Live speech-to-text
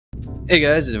Hey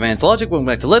guys, it's Advanced Logic. Welcome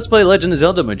back to Let's Play Legend of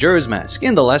Zelda Majora's Mask.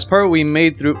 In the last part, we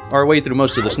made our way through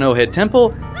most of the Snowhead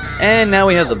Temple, and now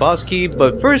we have the boss key,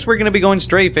 but first we're going to be going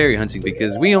stray fairy hunting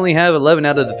because we only have 11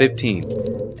 out of the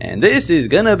 15. And this is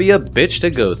going to be a bitch to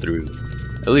go through.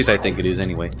 At least I think it is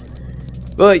anyway.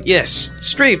 But yes,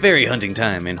 stray fairy hunting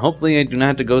time, and hopefully I do not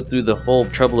have to go through the whole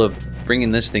trouble of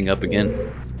bringing this thing up again.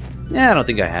 Yeah, I don't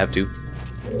think I have to.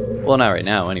 Well, not right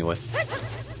now, anyway.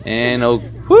 And oh,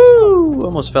 whoo!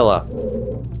 Almost fell off.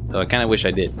 Oh, I kind of wish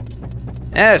I did.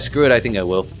 Ah, screw it, I think I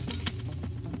will.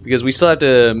 Because we still have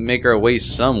to make our way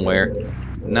somewhere.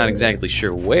 Not exactly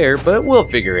sure where, but we'll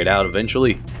figure it out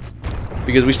eventually.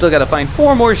 Because we still gotta find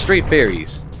 4 more stray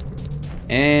fairies.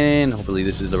 And hopefully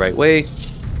this is the right way.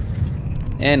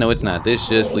 And no, it's not. This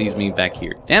just leads me back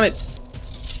here. Damn it!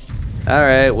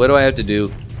 Alright, what do I have to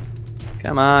do?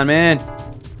 Come on, man.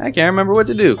 I can't remember what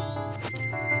to do.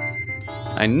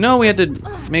 I know we had to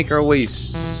make our way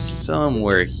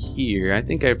somewhere here. I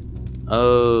think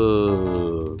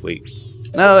oh, wait.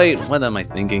 No, wait. What am I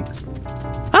thinking?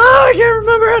 Ah, I can't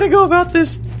remember how to go about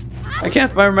this. I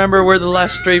can't remember where the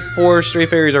last 4 stray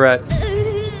fairies are at.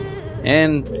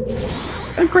 And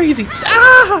I'm crazy.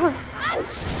 Ah!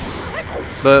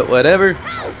 But whatever.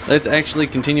 Let's actually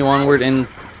continue onward and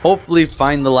hopefully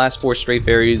find the last 4 stray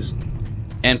fairies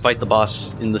and fight the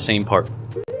boss in the same part.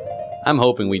 I'm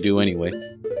hoping we do anyway.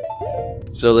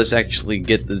 So let's actually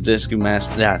get the Deku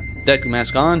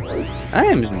mask on. I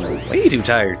am way too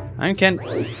tired. I can't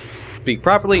speak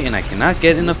properly and I cannot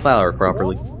get in the flower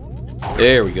properly.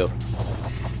 There we go.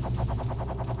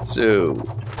 So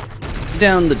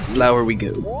down the flower we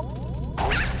go.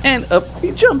 And up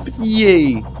we jump.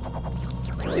 Yay!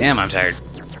 Damn, I'm tired.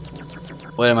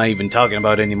 What am I even talking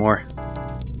about anymore?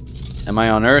 Am I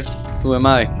on Earth? Who am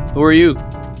I? Who are you?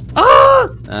 Ah!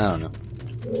 I don't know.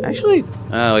 Actually,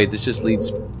 oh wait, this just leads...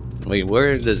 Wait,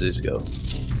 where does this go?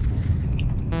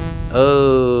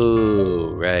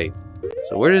 Oh, right.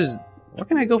 So where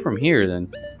can I go from here then?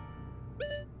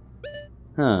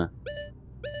 Huh.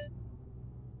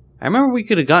 I remember we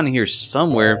could have gotten here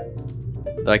somewhere,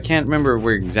 but I can't remember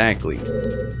where exactly.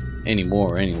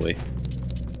 Anymore, anyway.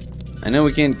 I know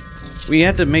we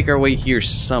have to make our way here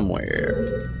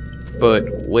somewhere. But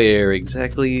where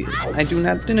exactly, I do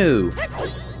not know.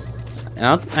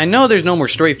 Now, I know there's no more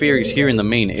stray fairies here in the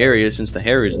main area since the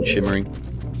hair isn't shimmering.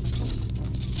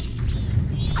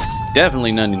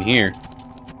 Definitely none in here.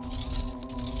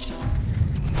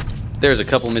 There's a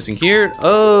couple missing here.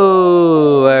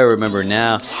 Oh, I remember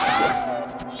now.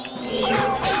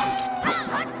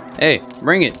 Hey,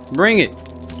 bring it, bring it.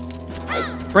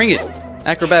 Bring it.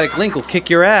 Acrobatic Link will kick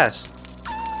your ass.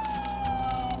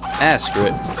 Ah, screw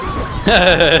it.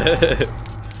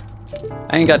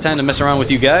 I ain't got time to mess around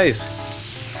with you guys.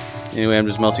 Anyway, I'm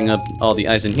just melting up all the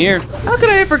ice in here. How could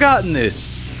I have forgotten this?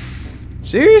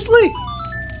 Seriously?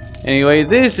 Anyway,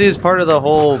 this is part of the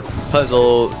whole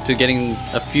puzzle to getting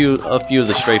a few of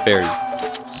the stray fairies.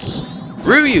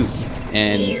 Screw you!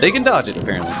 And they can dodge it,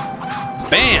 apparently.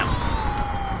 Bam!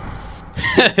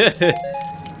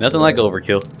 Nothing like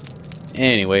overkill.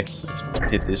 Anyway, let's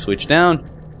hit this switch down.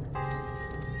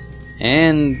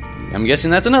 And I'm guessing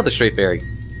that's another stray fairy.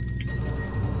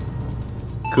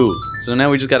 Cool. So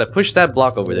now we just gotta push that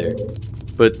block over there.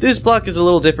 But this block is a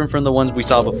little different from the ones we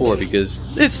saw before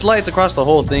because it slides across the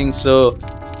whole thing, so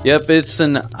yep, it's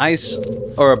an ice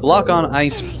or a block on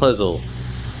ice puzzle.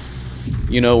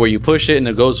 You know, where you push it and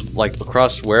it goes like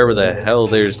across wherever the hell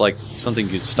there's like something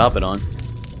you stop it on.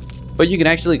 But you can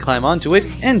actually climb onto it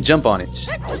and jump on it.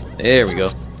 There we go.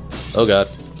 Oh god.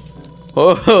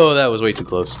 Oh, that was way too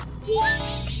close.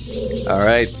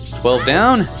 Alright, 12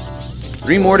 down.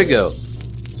 3 more to go.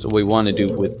 So what we want to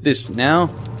do with this now...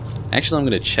 Actually, I'm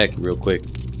going to check real quick.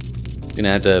 I'm going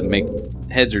to have to make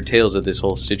heads or tails of this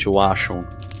whole situation.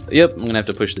 Yep, I'm going to have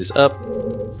to push this up.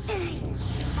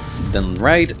 Then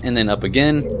right, and then up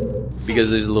again. Because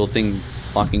there's a little thing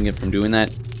blocking it from doing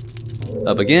that.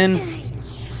 Up again.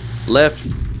 Left.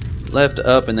 Left,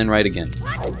 up, and then right again.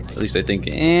 At least I think.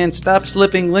 And stop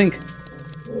slipping, Link!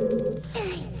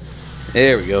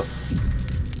 There we go.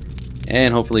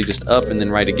 And hopefully just up and then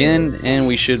right again, and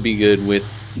we should be good with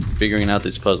figuring out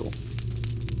this puzzle.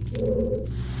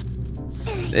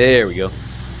 There we go.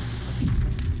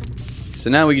 So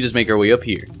now we can just make our way up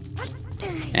here.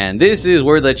 And this is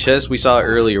where the chest we saw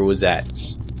earlier was at.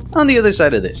 On the other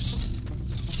side of this.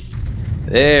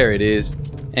 There it is.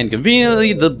 And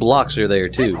conveniently the blocks are there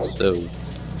too, so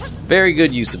very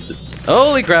good use of this.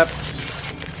 Holy crap!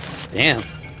 Damn.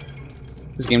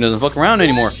 This game doesn't fuck around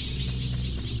anymore.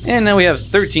 And now we have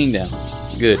 13 down.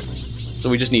 Good. So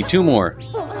we just need 2 more.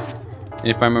 And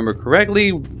if I remember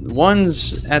correctly,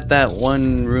 one's at that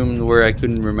one room where I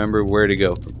couldn't remember where to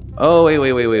go. Oh,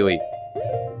 wait.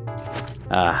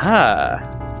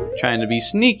 Aha! Trying to be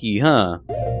sneaky, huh?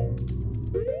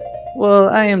 Well,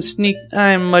 I am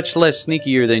much less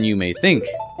sneakier than you may think.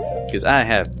 Because I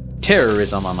have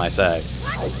terrorism on my side.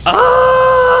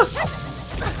 Ah!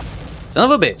 Son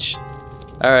of a bitch!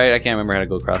 Alright, I can't remember how to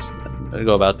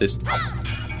go about this.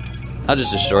 I'll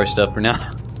just destroy stuff for now.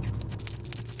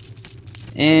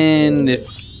 And if...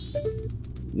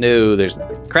 No, there's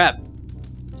nothing. Crap!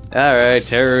 Alright,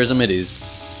 terrorism it is.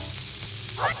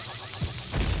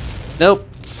 Nope.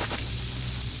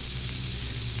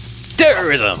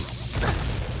 Terrorism!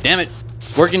 Damn it.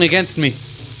 It's working against me.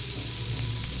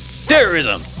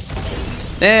 Terrorism!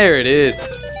 There it is.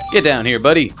 Get down here,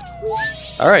 buddy.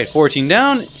 Alright, 14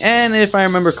 down. And if I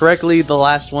remember correctly, the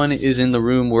last one is in the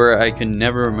room where I can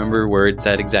never remember where it's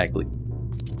at exactly.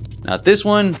 Not this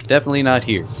one. Definitely not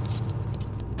here.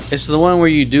 It's the one where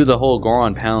you do the whole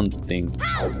Goron pound thing.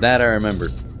 That I remember.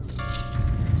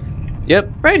 Yep,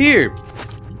 right here.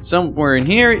 Somewhere in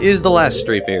here is the last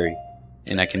Stray Fairy.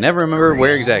 And I can never remember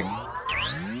where exactly.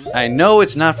 I know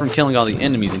it's not from killing all the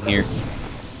enemies in here.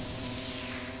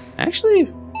 Actually,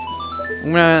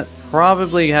 I'm gonna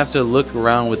probably have to look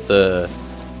around with the...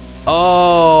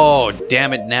 Oh,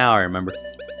 damn it, now I remember.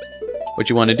 What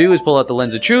you want to do is pull out the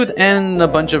Lens of Truth and a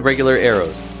bunch of regular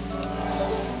arrows.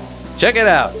 Check it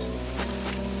out.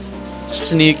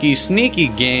 Sneaky, sneaky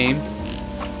game.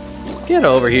 Get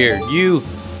over here, you.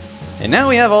 And now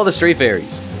we have all the Stray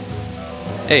Fairies.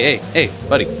 Hey,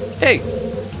 buddy. Hey,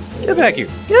 get back here.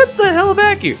 Get the hell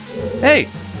back here. Hey.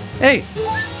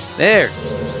 There.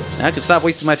 Now I can stop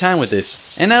wasting my time with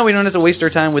this. And now we don't have to waste our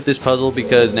time with this puzzle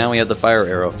because now we have the fire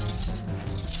arrow.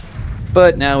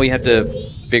 But now we have to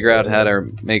figure out how to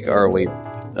make our way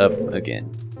up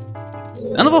again.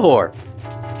 Son of a whore.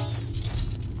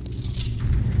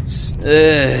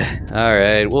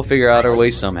 Alright, we'll figure out our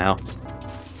way somehow.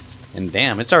 And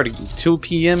damn, it's already 2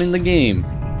 p.m. in the game.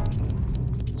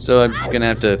 So I'm gonna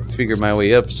have to figure my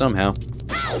way up somehow.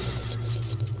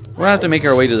 We'll have to make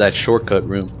our way to that shortcut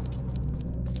room.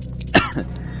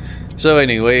 So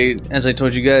anyway, as I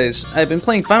told you guys, I've been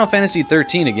playing Final Fantasy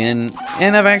 13 again,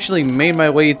 and I've actually made my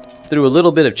way through a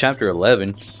little bit of Chapter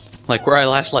 11. Like where I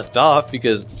last left off,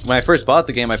 because when I first bought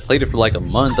the game, I played it for like a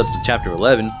month up to Chapter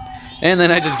 11. And then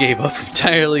I just gave up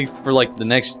entirely for like the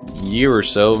next year or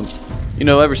so. You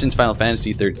know, ever since Final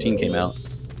Fantasy 13 came out.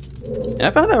 And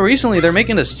I found out recently they're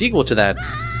making a sequel to that.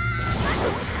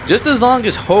 Just as long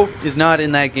as Hope is not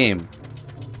in that game.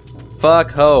 Fuck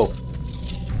Hope.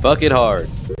 Fuck it hard.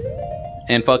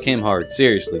 And fuck him hard,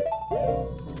 seriously.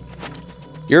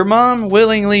 Your mom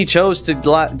willingly chose to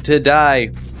die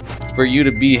for you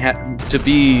to be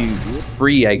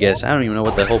free, I guess. I don't even know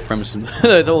what the whole premise of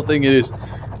the whole thing is.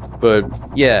 But,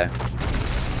 yeah.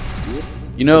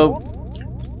 You know,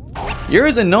 you're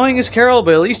as annoying as Carol,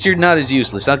 but at least you're not as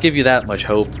useless. I'll give you that much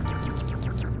hope.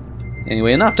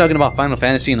 Anyway, enough talking about Final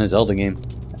Fantasy and a Zelda game.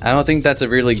 I don't think that's a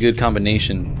really good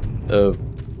combination of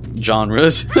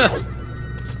genres.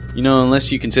 You know,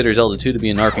 unless you consider Zelda 2 to be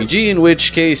an RPG, in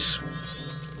which case...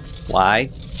 why?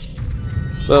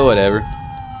 But whatever.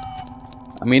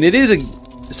 I mean, it is a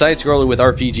side-scroller with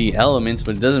RPG elements,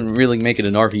 but it doesn't really make it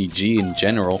an RPG in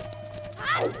general.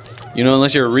 You know,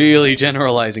 unless you're really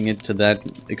generalizing it to that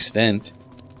extent.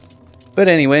 But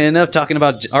anyway, enough talking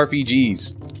about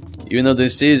RPGs. Even though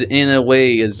this is, in a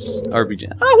way, is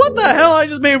RPG. Oh, what the hell? I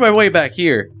just made my way back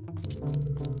here.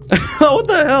 What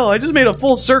the hell? I just made a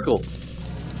full circle.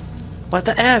 What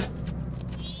the F?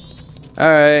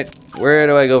 Alright, where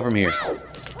do I go from here?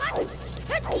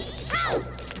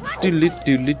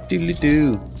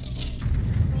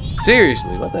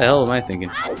 Seriously, what the hell am I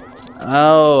thinking?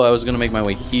 Oh, I was gonna make my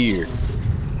way here.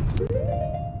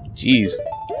 Jeez.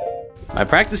 My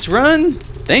practice run?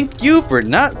 Thank you for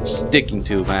not sticking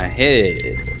to my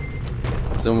head.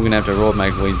 So I'm gonna have to roll my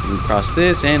way across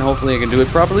this, and hopefully I can do it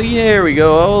properly. There we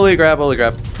go. Holy crap, holy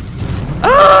crap.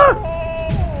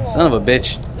 Ah! Son of a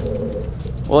bitch.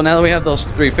 Well, now that we have those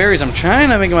 3 fairies, I'm trying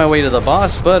to make my way to the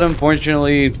boss, but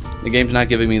unfortunately, the game's not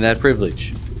giving me that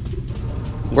privilege.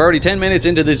 We're already 10 minutes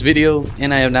into this video,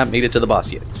 and I have not made it to the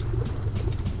boss yet.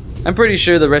 I'm pretty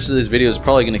sure the rest of this video is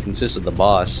probably going to consist of the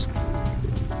boss.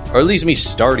 Or at least me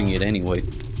starting it anyway.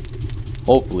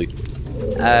 Hopefully.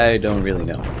 I don't really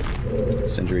know.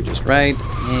 Center it just right,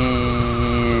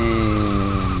 and...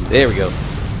 there we go.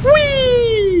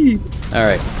 Whee!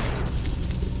 Alright.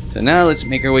 So now let's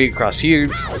make our way across here.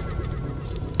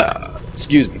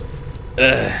 Excuse me.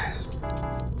 There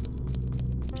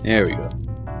we go.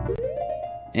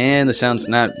 And the sound's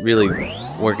not really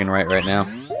working right now.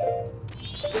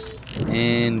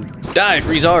 And die,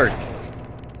 freeze hard.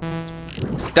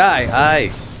 Die,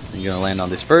 aye. I'm gonna land on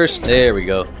this first. There we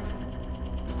go.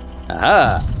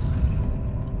 Aha!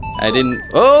 I didn't.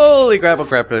 Holy crap! Oh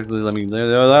crap! Let me.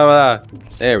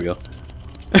 There we go.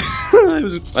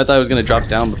 I thought I was gonna drop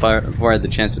down before I had the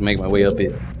chance to make my way up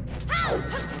it.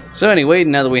 So anyway,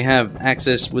 now that we have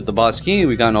access with the boss key,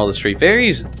 we got all the stray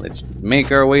fairies. Let's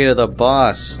make our way to the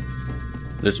boss.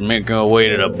 Let's make our way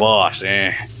to the boss,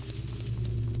 eh?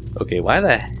 Okay, why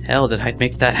the hell did I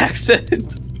make that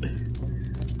accent?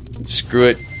 Screw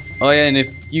it. Oh yeah, and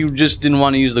if you just didn't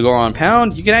want to use the Goron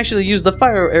Pound, you can actually use the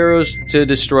fire arrows to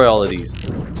destroy all of these.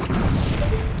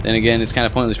 Then again, it's kind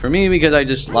of pointless for me because I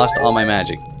just lost all my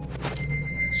magic.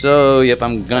 So, yep,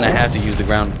 I'm gonna have to use the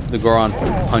Goron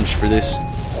Punch for this.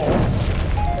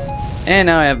 And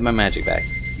now I have my magic back.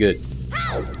 Good.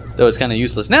 Though it's kind of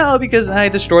useless now because I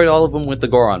destroyed all of them with the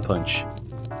Goron Punch.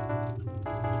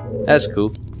 That's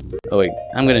cool. Oh wait,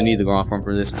 I'm gonna need the Goron form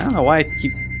for this. I don't know why I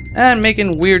keep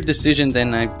making weird decisions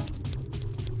and I...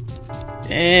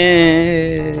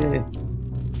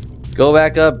 Go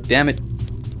back up, damn it.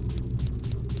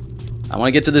 I want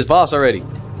to get to this boss already.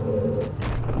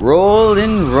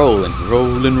 Rolling, rolling,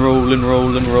 rolling, rolling,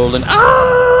 rolling, rolling.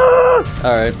 Ah!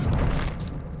 Alright.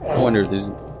 I wonder if there's...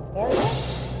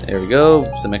 There we go.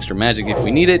 Some extra magic if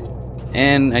we need it.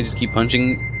 And I just keep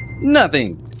punching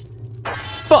nothing.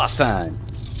 Boss time.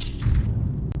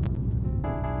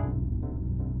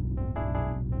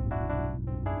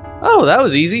 Oh, that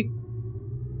was easy.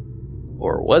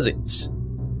 Or was it?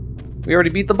 We already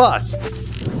beat the boss.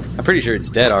 I'm pretty sure it's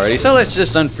dead already, so let's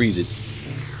just unfreeze it.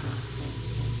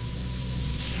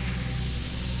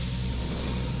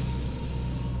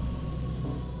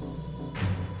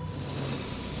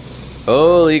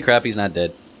 Holy crap, he's not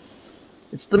dead.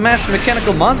 It's the mass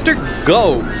mechanical monster,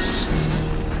 Goht.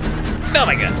 Oh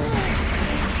my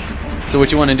god. So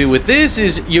what you want to do with this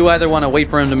is you either want to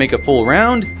wait for him to make a full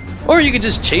round, or you can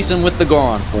just chase him with the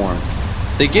Goron form.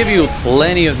 They give you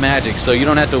plenty of magic, so you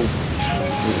don't have to,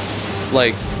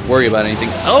 like, worry about anything.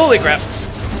 Holy crap!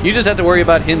 You just have to worry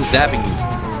about him zapping you.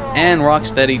 And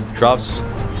Rocksteady drops,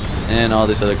 and all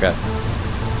this other crap.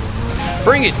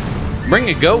 Bring it! Bring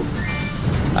it, Goht!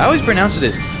 I always pronounced it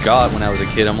as God when I was a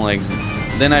kid. I'm like,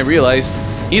 then I realized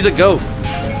he's a goat,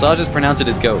 so I'll just pronounce it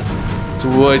as Goht. So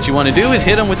what you want to do is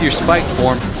hit him with your spike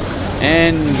form,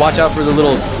 and watch out for the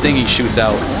little thing he shoots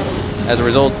out. As a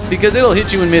result, because it'll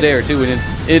hit you in midair too,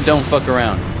 and it don't fuck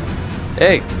around.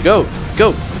 Hey, Goht,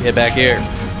 get back here,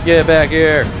 get back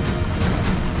here.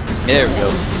 There we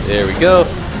go, there we go.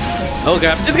 Oh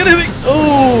god, it's gonna hit me.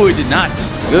 Oh, it did not.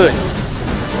 Good.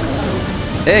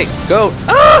 Hey, Goht.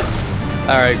 Ah!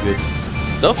 All right, good.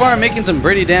 So far, I'm making some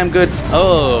pretty damn good.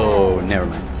 Oh, never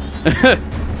mind.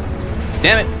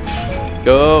 Damn it,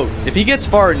 Goht. If he gets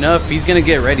far enough, he's gonna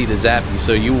get ready to zap you.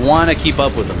 So you want to keep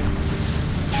up with him.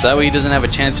 So that way he doesn't have a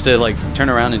chance to like turn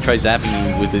around and try zapping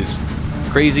you with his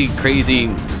crazy, crazy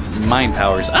mind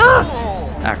powers. Ah!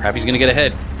 Ah, crap, he's gonna get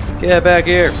ahead. Get back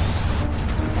here.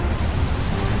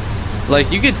 Like,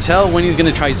 you could tell when he's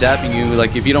gonna try zapping you,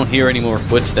 like, if you don't hear any more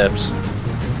footsteps.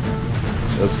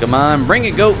 So, come on, bring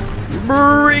it, Goht.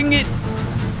 Bring it.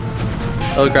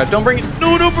 Oh, crap, don't bring it.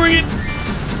 No, don't bring it.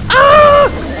 Ah!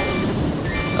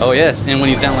 Oh, yes, and when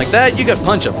he's down like that, you gotta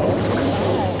punch him.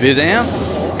 Bizam.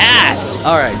 Ass!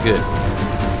 Alright, good.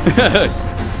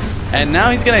 And now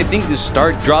he's gonna, I think, just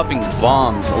start dropping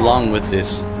bombs along with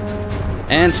this.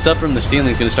 And stuff from the ceiling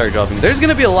is gonna start dropping. There's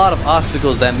gonna be a lot of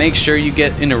obstacles that make sure you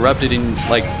get interrupted in,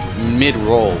 like,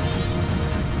 mid-roll.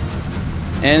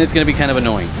 And it's gonna be kind of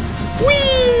annoying.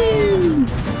 Whee!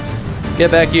 Get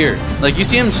back here. Like, you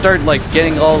see him start, like,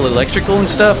 getting all electrical and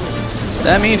stuff?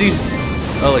 That means he's...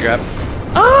 Holy crap.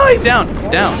 Oh, he's down!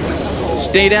 Down.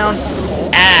 Stay down.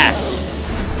 Ass!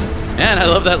 Man, I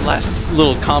love that last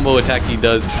little combo attack he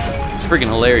does. It's freaking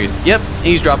hilarious. Yep,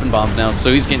 he's dropping bombs now,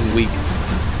 so he's getting weak.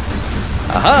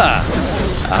 Aha!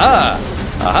 Aha!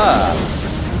 Aha!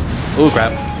 Oh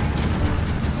crap.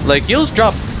 Like, he'll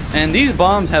drop, and these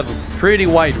bombs have a pretty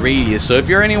wide radius, so if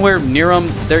you're anywhere near them,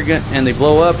 and they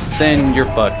blow up, then you're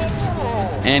fucked.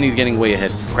 And he's getting way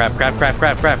ahead. Crap, crap, crap,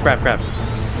 crap, crap, crap, crap.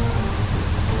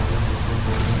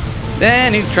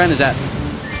 Then he's trying to zap.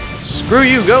 Screw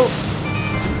you, Goht!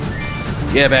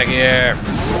 Get back here.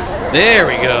 There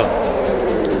we go.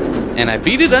 And I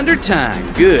beat it under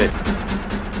time. Good.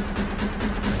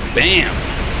 Bam.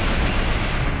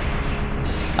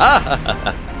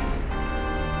 Ah.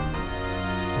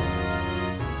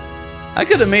 I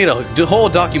could have made a whole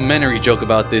documentary joke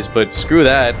about this, but screw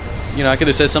that. You know, I could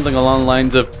have said something along the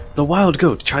lines of, the wild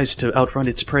goat tries to outrun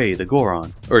its prey, the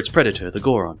Goron. Or its predator, the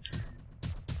Goron.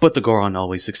 But the Goron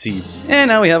always succeeds. And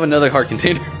now we have another heart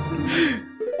container.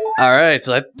 Alright,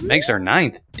 so that makes our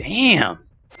 9th. Damn!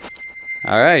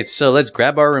 Alright, so let's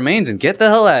grab our remains and get the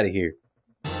hell out of here.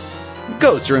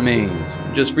 Goht's remains.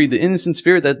 Just freed the innocent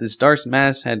spirit that this dark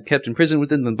mass had kept imprisoned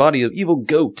within the body of evil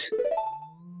Goht.